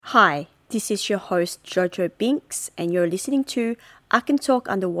Hi, this is your host Jojo Binks, and you're listening to I Can Talk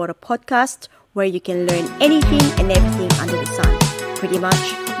Underwater podcast, where you can learn anything and everything under the sun. Pretty much,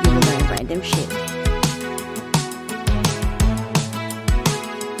 you will learn random shit.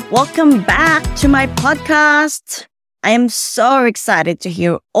 Welcome back to my podcast. I am so excited to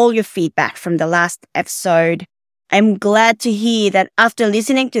hear all your feedback from the last episode. I'm glad to hear that after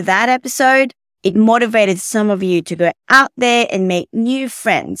listening to that episode, it motivated some of you to go out there and make new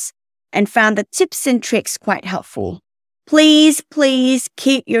friends and found the tips and tricks quite helpful. Please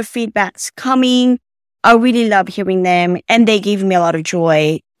keep your feedbacks coming. I really love hearing them, and they give me a lot of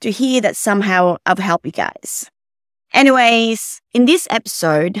joy to hear that somehow I've helped you guys. Anyways, in this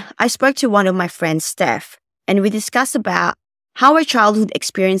episode, I spoke to one of my friends, Steph, and we discussed about how our childhood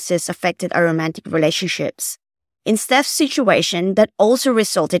experiences affected our romantic relationships. In Steph's situation, that also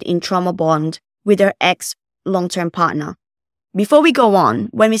resulted in trauma bond with her ex long-term partner. Before we go on,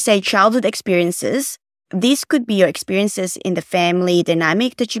 when we say childhood experiences, these could be your experiences in the family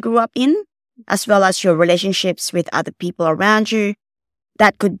dynamic that you grew up in, as well as your relationships with other people around you.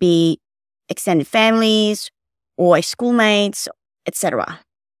 That could be extended families or schoolmates, etc.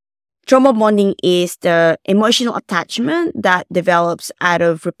 Trauma bonding is the emotional attachment that develops out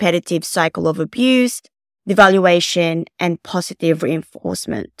of repetitive cycle of abuse, devaluation, and positive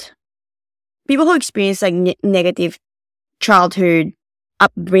reinforcement. People who experience negative childhood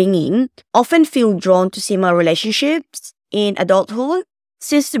upbringing often feel drawn to similar relationships in adulthood,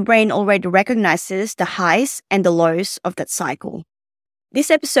 since the brain already recognizes the highs and the lows of that cycle.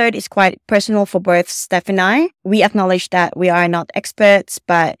 This episode is quite personal for both Steph and I. We acknowledge that we are not experts,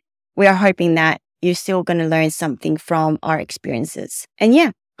 but we are hoping that you're still going to learn something from our experiences. And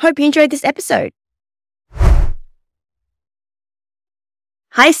yeah, hope you enjoyed this episode.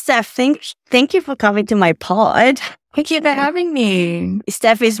 Hi, Steph. Thank you for coming to my pod. Thank you for having me.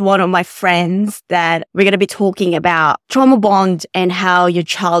 Steph is one of my friends that we're going to be talking about trauma bond and how your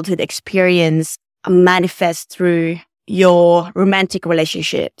childhood experience manifests through your romantic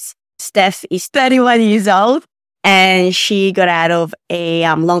relationships. Steph is 31 years old and she got out of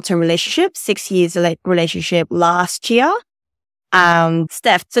a long-term relationship, 6 years relationship last year.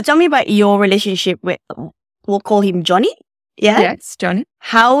 Steph, so tell me about your relationship with, we'll call him Johnny. Yeah? Yes, Johnny.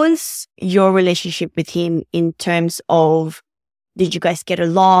 How was your relationship with him in terms of, did you guys get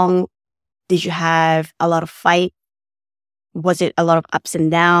along? Did you have a lot of fight? Was it a lot of ups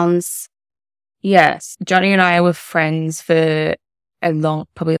and downs? Yes. Johnny and I were friends for a long,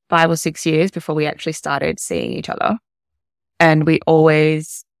 probably 5 or 6 years before we actually started seeing each other. And we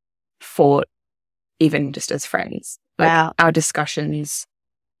always fought, even just as friends. Wow. Our discussions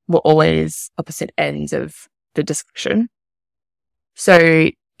were always opposite ends of the discussion. So,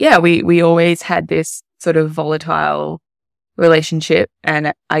 yeah, we always had this sort of volatile relationship,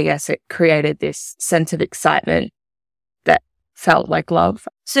 and I guess it created this sense of excitement that felt like love.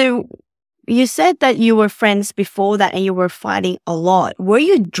 So you said that you were friends before that and you were fighting a lot. Were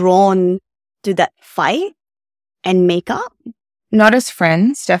you drawn to that fight and makeup? Not as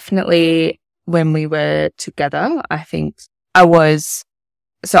friends, definitely when we were together. I think I was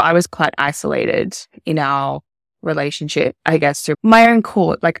quite isolated in our relationship, I guess, through my own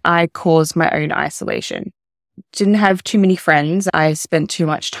I caused my own isolation. Didn't have too many friends. I spent too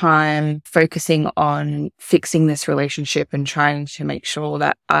much time focusing on fixing this relationship and trying to make sure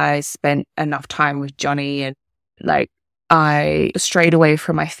that I spent enough time with Johnny, and I strayed away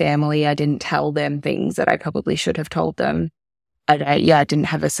from my family. I didn't tell them things that I probably should have told them. I didn't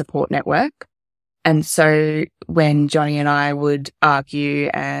have a support network. And so when Johnny and I would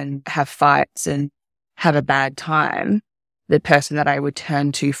argue and have fights and have a bad time, the person that I would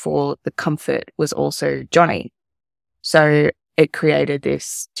turn to for the comfort was also Johnny. So it created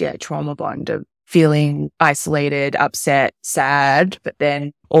this trauma bond of feeling isolated, upset, sad, but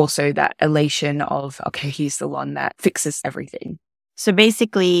then also that elation of, okay, he's the one that fixes everything. So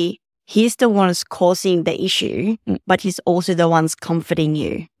basically, he's the one who's causing the issue, but he's also the one comforting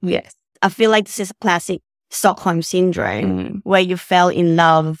you. Yes. I feel like this is a classic Stockholm syndrome where you fell in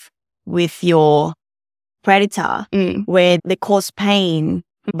love with your predator, where they cause pain,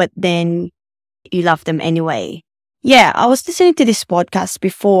 but then you love them anyway. Yeah, I was listening to this podcast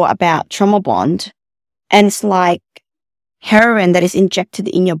before about trauma bond, and it's like heroin that is injected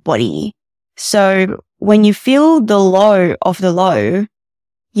in your body. So when you feel the low of the low,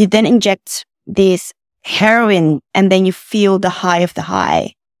 you then inject this heroin and then you feel the high of the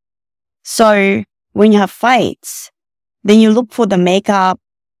high. So when you have fights, then you look for the makeup,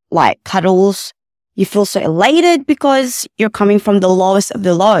 like cuddles. You feel so elated because you're coming from the lowest of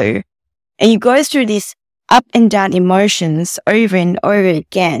the low. And you go through this up and down emotions over and over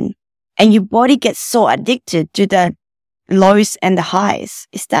again. And your body gets so addicted to the lows and the highs.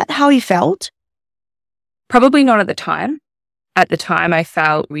 Is that how you felt? Probably not at the time. At the time, I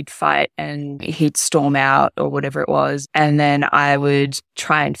felt we'd fight and he'd storm out or whatever it was. And then I would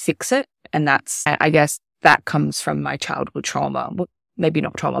try and fix it. And I guess that comes from my childhood trauma. Well, maybe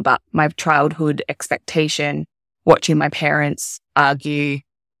not trauma, but my childhood expectation, watching my parents argue,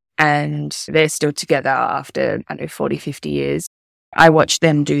 and they're still together after, 40, 50 years. I watched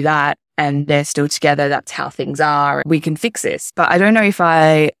them do that and they're still together. That's how things are. We can fix this. But I don't know if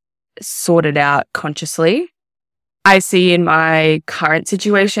I sort it out consciously. I see in my current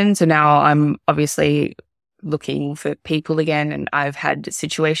situation, so now I'm obviously looking for people again, and I've had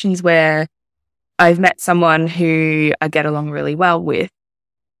situations where I've met someone who I get along really well with,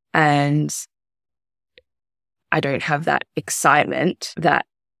 and I don't have that excitement that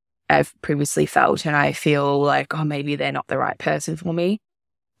I've previously felt, and I feel like, oh, maybe they're not the right person for me.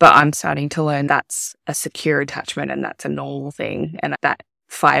 But I'm starting to learn that's a secure attachment and that's a normal thing, and that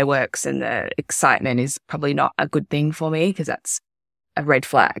fireworks and the excitement is probably not a good thing for me because that's a red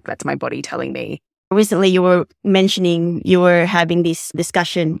flag. That's my body telling me. Recently, you were mentioning you were having this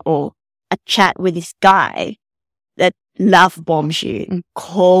discussion or a chat with this guy that love bombs you and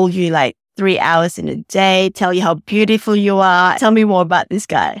call you like 3 hours in a day, tell you how beautiful you are. Tell me more about this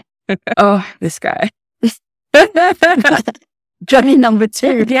guy. Oh, this guy. Johnny number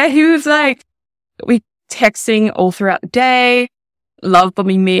 2. Yeah, he was like, we texting all throughout the day, love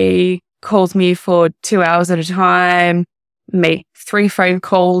bombing me, calls me for 2 hours at a time, make 3 phone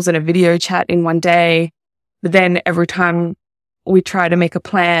calls and a video chat in one day. But then every time we try to make a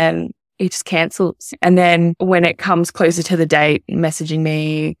plan, he just cancels. And then when it comes closer to the date, messaging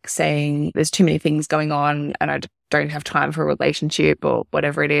me saying there's too many things going on and I don't have time for a relationship or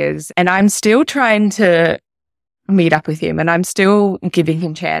whatever it is. And I'm still trying to meet up with him and I'm still giving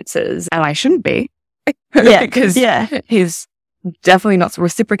him chances, and I shouldn't be. Yeah, because he's definitely not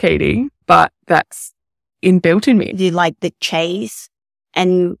reciprocating, but that's inbuilt in me. Do you like the chase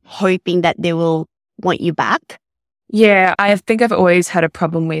and hoping that they will want you back? Yeah, I think I've always had a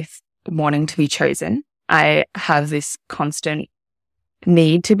problem with wanting to be chosen. I have this constant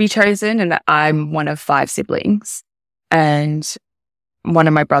need to be chosen, and that I'm one of 5 siblings. And one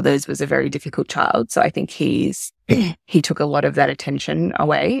of my brothers was a very difficult child. So I think he took a lot of that attention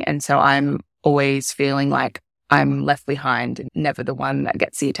away. And so I'm always feeling like I'm left behind and never the one that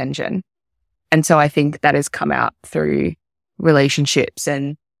gets the attention. And so I think that has come out through relationships,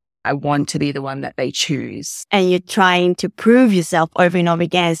 and I want to be the one that they choose. And you're trying to prove yourself over and over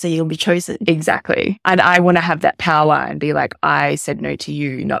again so you'll be chosen. Exactly. And I want to have that power and be like, I said no to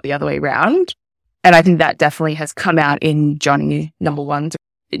you, not the other way around. And I think that definitely has come out in Johnny number 1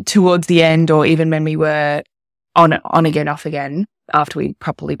 towards the end, or even when we were on again, off again, after we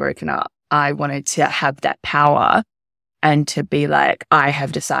properly broken up. I wanted to have that power and to be like, I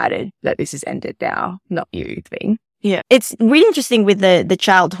have decided that this is ended now, not you thing. Yeah. It's really interesting with the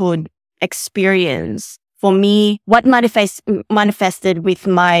childhood experience. For me, what manifested with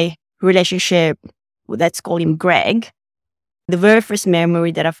my relationship, let's call him Greg, the very first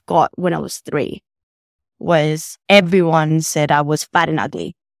memory that I've got when I was 3 was everyone said I was fat and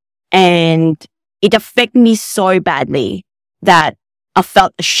ugly. And it affected me so badly that I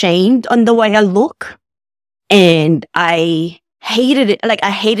felt ashamed on the way I look. And I hated it. Like,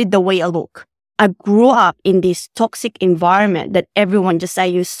 I hated the way I look. I grew up in this toxic environment that everyone just say,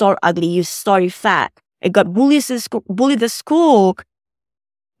 you're so ugly, you're so fat. I got bullied at school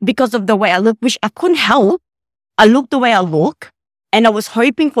because of the way I look, which I couldn't help. I looked the way I look, and I was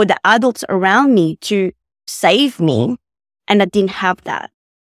hoping for the adults around me to save me, and I didn't have that.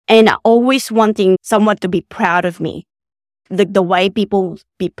 And I always wanting someone to be proud of me. The way people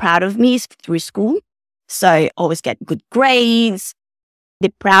be proud of me is through school. So I always get good grades.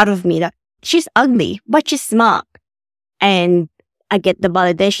 They're proud of me that she's ugly, but she's smart. And I get the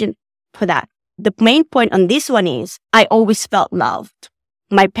validation for that. The main point on this one is I always felt loved.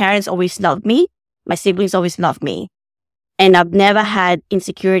 My parents always loved me. My siblings always loved me. And I've never had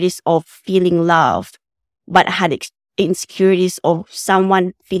insecurities of feeling loved, but I had insecurities of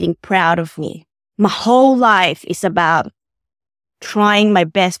someone feeling proud of me. My whole life is about trying my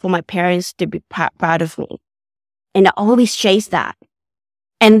best for my parents to be proud of me. And I always chased that.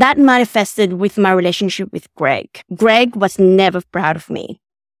 And that manifested with my relationship with Greg. Greg was never proud of me.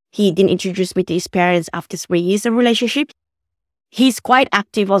 He didn't introduce me to his parents after 3 years of relationship. He's quite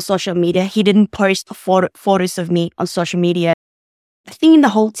active on social media. He didn't post photos of me on social media. I think in the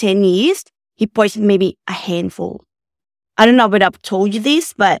whole 10 years, he posted maybe a handful. I don't know whether I've told you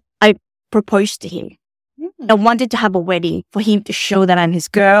this, but I proposed to him. I wanted to have a wedding for him to show that I'm his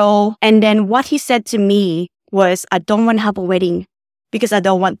girl. And then what he said to me was, I don't want to have a wedding because I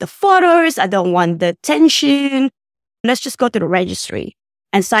don't want the photos. I don't want the tension. Let's just go to the registry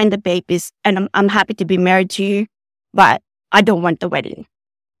and sign the papers. And I'm happy to be married to you, but I don't want the wedding.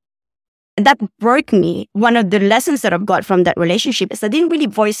 And that broke me. One of the lessons that I've got from that relationship is I didn't really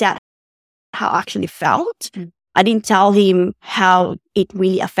voice out how I actually felt. I didn't tell him how it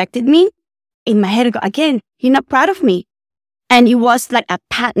really affected me. In my head, I go, again, you're not proud of me. And it was like a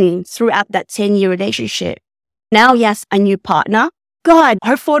pattern throughout that 10-year relationship. Now he has a new partner. God,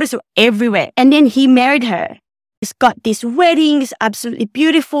 her photos are everywhere. And then he married her. He's got this wedding. It's absolutely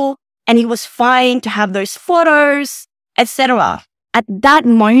beautiful. And he was fine to have those photos, etc. At that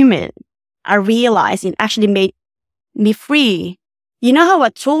moment, I realized it actually made me free. You know how I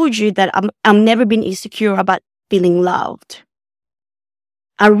told you that I'm never been insecure about feeling loved?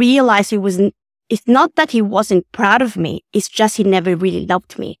 I realized it's not that he wasn't proud of me. It's just he never really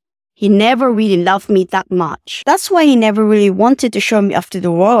loved me. He never really loved me that much. That's why he never really wanted to show me off to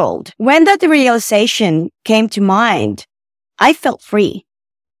the world. When that realization came to mind, I felt free.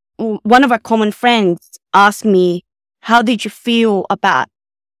 One of our common friends asked me, how did you feel about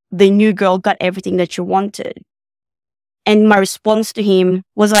the new girl got everything that you wanted? And my response to him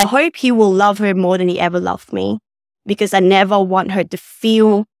was, I hope he will love her more than he ever loved me, because I never want her to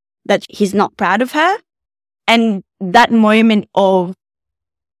feel that he's not proud of her. And that moment of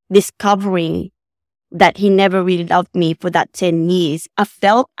discovering that he never really loved me for that 10 years, I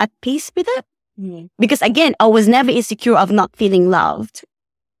felt at peace with it. Because again, I was never insecure of not feeling loved.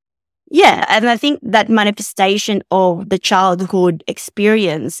 Yeah, and I think that manifestation of the childhood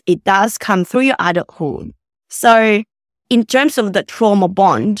experience, it does come through your adulthood. So in terms of the trauma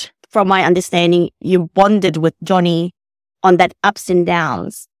bond, from my understanding, you bonded with Johnny on that ups and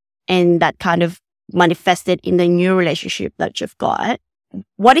downs, and that kind of manifested in the new relationship that you've got.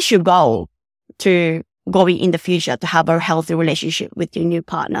 What is your goal to going in the future to have a healthy relationship with your new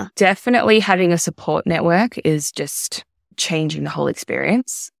partner? Definitely having a support network is just changing the whole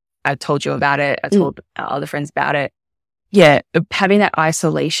experience. I told you about it. I told our other friends about it. Yeah, having that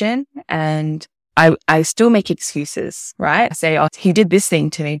isolation, and I still make excuses, right? I say, oh, he did this thing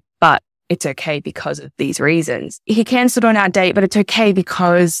to me, but it's okay because of these reasons. He cancelled on our date, but it's okay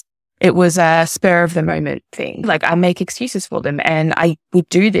because it was a spur of the moment thing. Like, I make excuses for them, and I would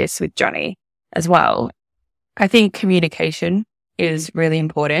do this with Johnny as well. I think communication is really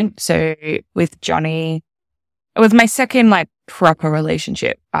important. So with Johnny, it was my second proper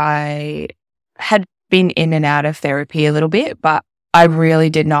relationship. I had been in and out of therapy a little bit, but I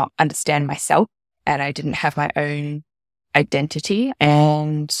really did not understand myself, and I didn't have my own identity.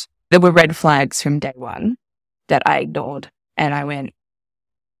 And there were red flags from day one that I ignored. And I went,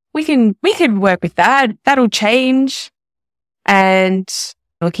 we can work with that. That'll change. And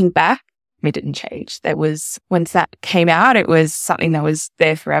looking back, it didn't change. Once that came out, it was something that was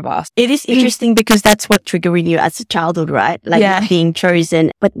there forever. It is interesting because that's what triggered you as a childhood, right? Being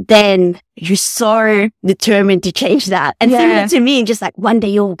chosen. But then you're so determined to change that. And similar to me, just like, one day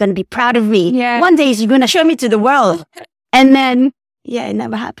you're going to be proud of me. Yeah. One day you're going to show me to the world. And then, it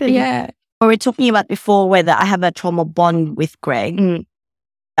never happened. Yeah. We were talking about before whether I have a trauma bond with Greg.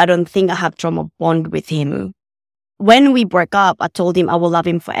 I don't think I have trauma bond with him. When we broke up, I told him I will love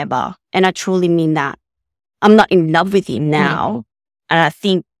him forever. And I truly mean that. I'm not in love with him now. And I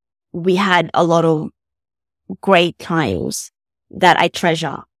think we had a lot of great times that I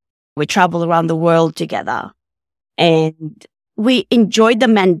treasure. We travel around the world together, and we enjoyed the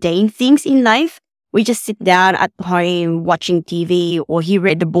mundane things in life. We just sit down at home watching TV, or he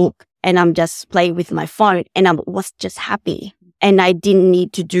read the book and I'm just playing with my phone, and I was just happy. And I didn't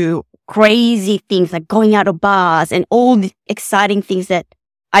need to do crazy things like going out of bars and all the exciting things that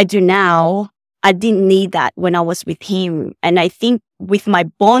I do now. I didn't need that when I was with him. And I think with my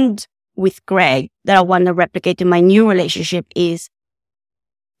bond with Greg that I want to replicate in my new relationship is,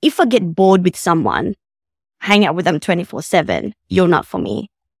 if I get bored with someone, hang out with them 24/7, you're not for me.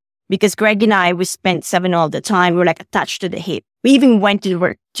 Because Greg and I, we spent 7 all the time. We're attached to the hip. We even went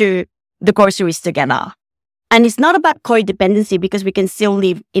to the groceries together. And it's not about codependency because we can still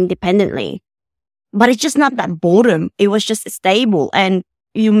live independently. But it's just not that boredom. It was just stable. And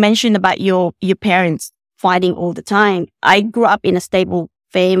you mentioned about your parents fighting all the time. I grew up in a stable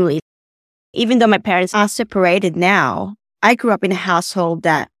family. Even though my parents are separated now, I grew up in a household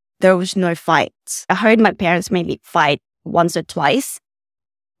that there was no fights. I heard my parents maybe fight once or twice,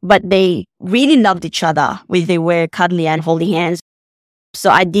 but they really loved each other. They were cuddly and holding hands. So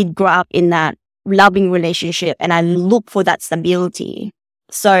I did grow up in that loving relationship, and I look for that stability.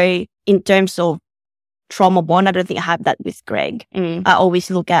 So in terms of trauma bond. I don't think I have that with Greg. I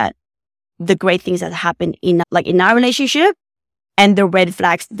always look at the great things that happen in our relationship and the red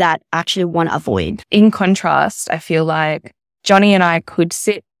flags that I actually want to avoid. In contrast, I feel like Johnny and I could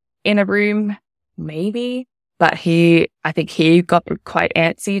sit in a room, maybe, but I think he got quite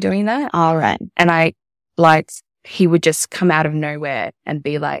antsy doing that. All right. And he would just come out of nowhere and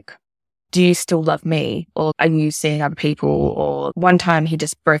be like, do you still love me? Or are you seeing other people? Or one time he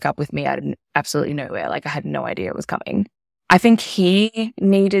just broke up with me out of absolutely nowhere. Like I had no idea it was coming. I think he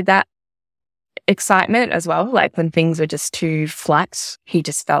needed that excitement as well. Like when things were just too flat, he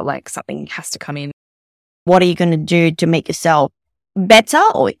just felt like something has to come in. What are you going to do to make yourself better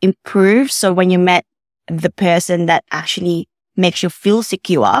or improve? So when you met the person that actually makes you feel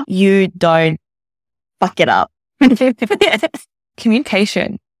secure, you don't fuck it up.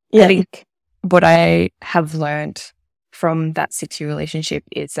 Communication. Yeah. I think what I have learned from that 6-year relationship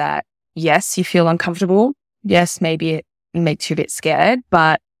is that, yes, you feel uncomfortable. Yes, maybe it makes you a bit scared,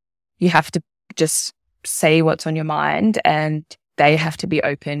 but you have to just say what's on your mind and they have to be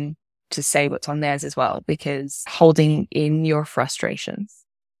open to say what's on theirs as well, because holding in your frustrations,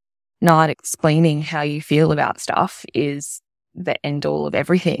 not explaining how you feel about stuff is the end all of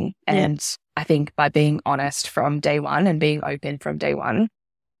everything. Yeah. And I think by being honest from day one and being open from day one,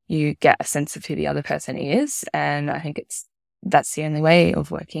 you get a sense of who the other person is. And I think that's the only way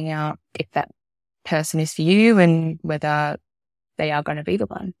of working out if that person is for you and whether they are going to be the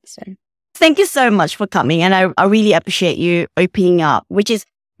one. So thank you so much for coming. And I really appreciate you opening up, which is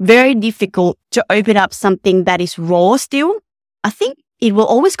very difficult to open up something that is raw still. I think it will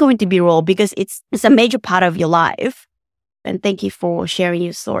always going to be raw because it's a major part of your life. And thank you for sharing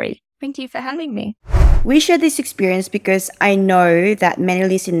your story. Thank you for having me. We share this experience because I know that many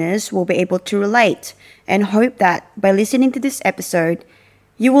listeners will be able to relate and hope that by listening to this episode,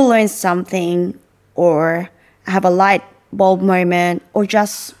 you will learn something or have a light bulb moment or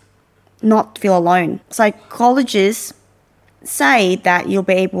just not feel alone. Psychologists say that you'll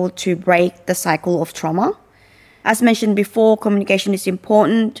be able to break the cycle of trauma. As mentioned before, communication is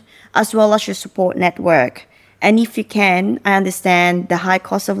important as well as your support network. And if you can, I understand the high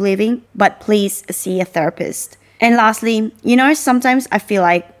cost of living, but please see a therapist. And lastly, sometimes I feel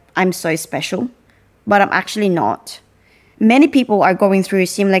like I'm so special, but I'm actually not. Many people are going through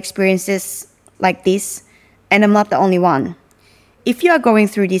similar experiences like this, and I'm not the only one. If you are going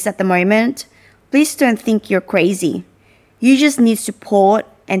through this at the moment, please don't think you're crazy. You just need support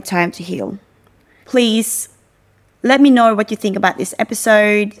and time to heal. Please let me know what you think about this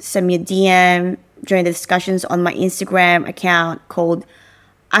episode. Send me a DM during the discussions on my Instagram account called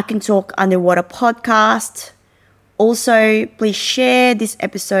I Can Talk Underwater Podcast. Also, please share this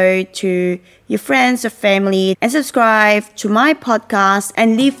episode to your friends or family and subscribe to my podcast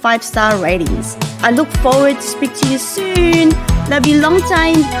and leave 5-star ratings. I look forward to speak to you soon. Love you long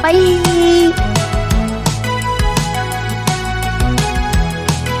time. Bye.